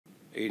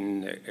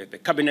in the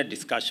cabinet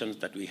discussions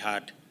that we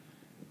had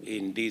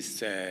in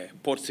this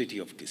port city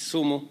of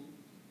Kisumu.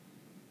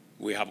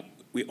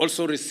 We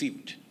also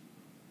received,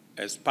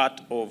 as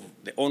part of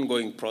the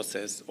ongoing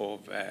process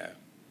of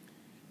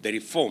the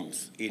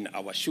reforms in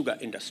our sugar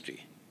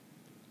industry,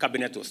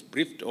 Cabinet was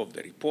briefed of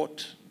the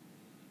report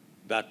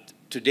that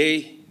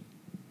today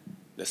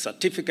the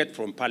certificate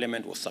from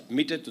Parliament was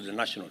submitted to the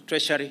National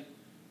Treasury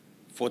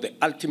for the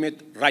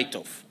ultimate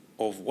write-off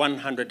of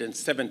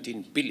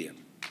 117 billion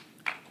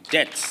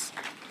debts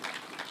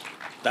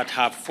that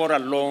have for a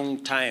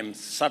long time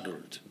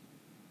saddled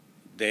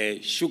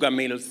the sugar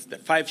mills, the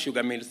 5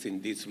 sugar mills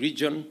in this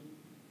region,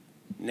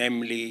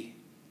 namely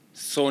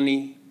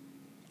Soni,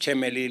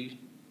 Chemelil,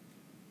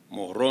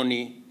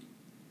 Moroni,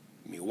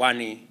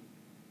 Miwani,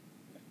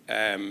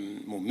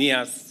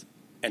 Mumias,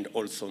 and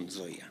also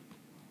Nzoia.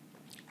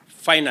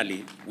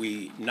 Finally,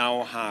 we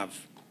now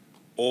have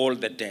all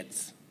the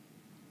debts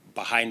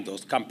behind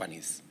those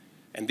companies,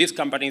 and these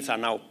companies are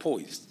now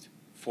poised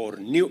for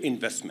new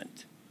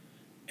investment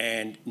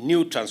and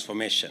new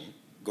transformation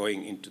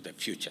going into the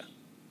future.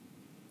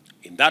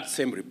 In that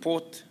same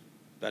report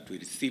that we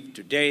received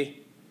today,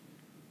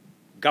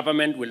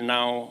 government will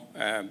now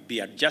be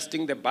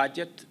adjusting the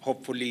budget.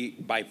 Hopefully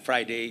by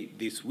Friday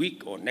this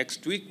week or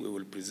next week, we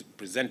will be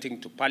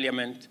presenting to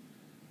Parliament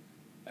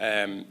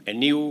a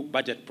new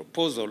budget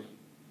proposal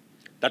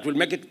that will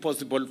make it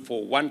possible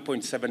for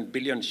 1.7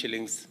 billion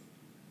shillings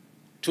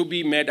to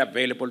be made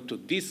available to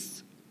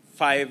these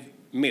 5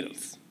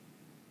 mills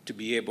to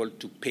be able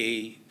to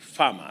pay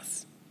farmer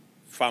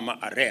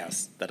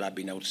arrears that have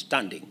been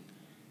outstanding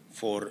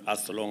for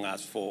as long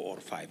as 4 or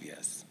 5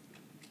 years.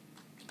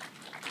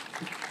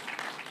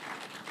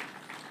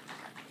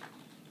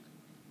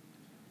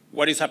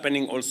 What is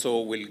happening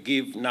also will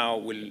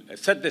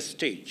set the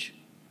stage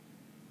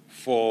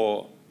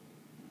for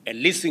a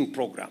leasing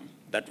program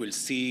that will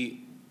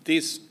see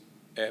these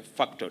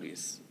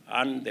factories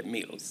and the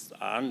mills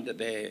and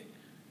the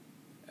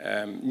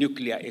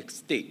nuclear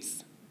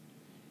estates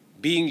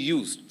being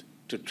used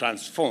to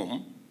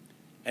transform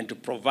and to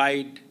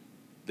provide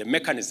the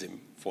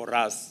mechanism for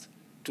us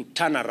to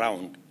turn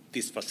around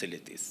these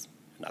facilities.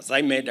 And as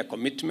I made a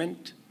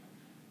commitment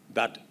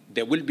that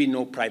there will be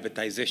no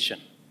privatization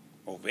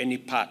of any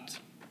part,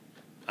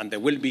 and there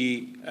will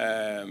be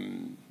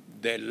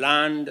the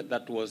land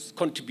that was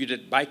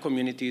contributed by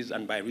communities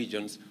and by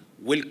regions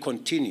will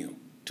continue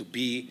to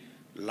be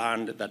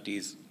land that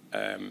is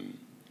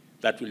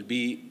that will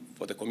be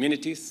for the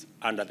communities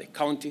under the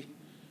county,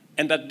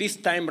 and that this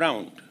time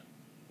round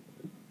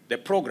the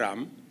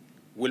program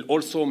will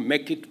also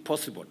make it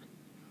possible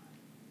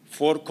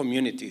for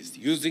communities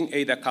using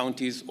either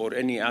counties or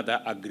any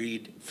other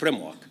agreed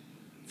framework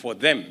for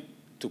them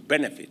to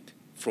benefit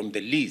from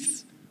the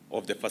lease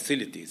of the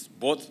facilities,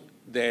 both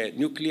the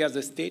nuclear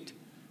estate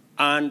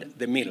and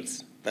the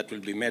mills that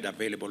will be made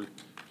available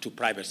to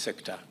private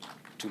sector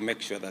to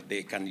make sure that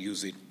they can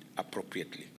use it appropriately.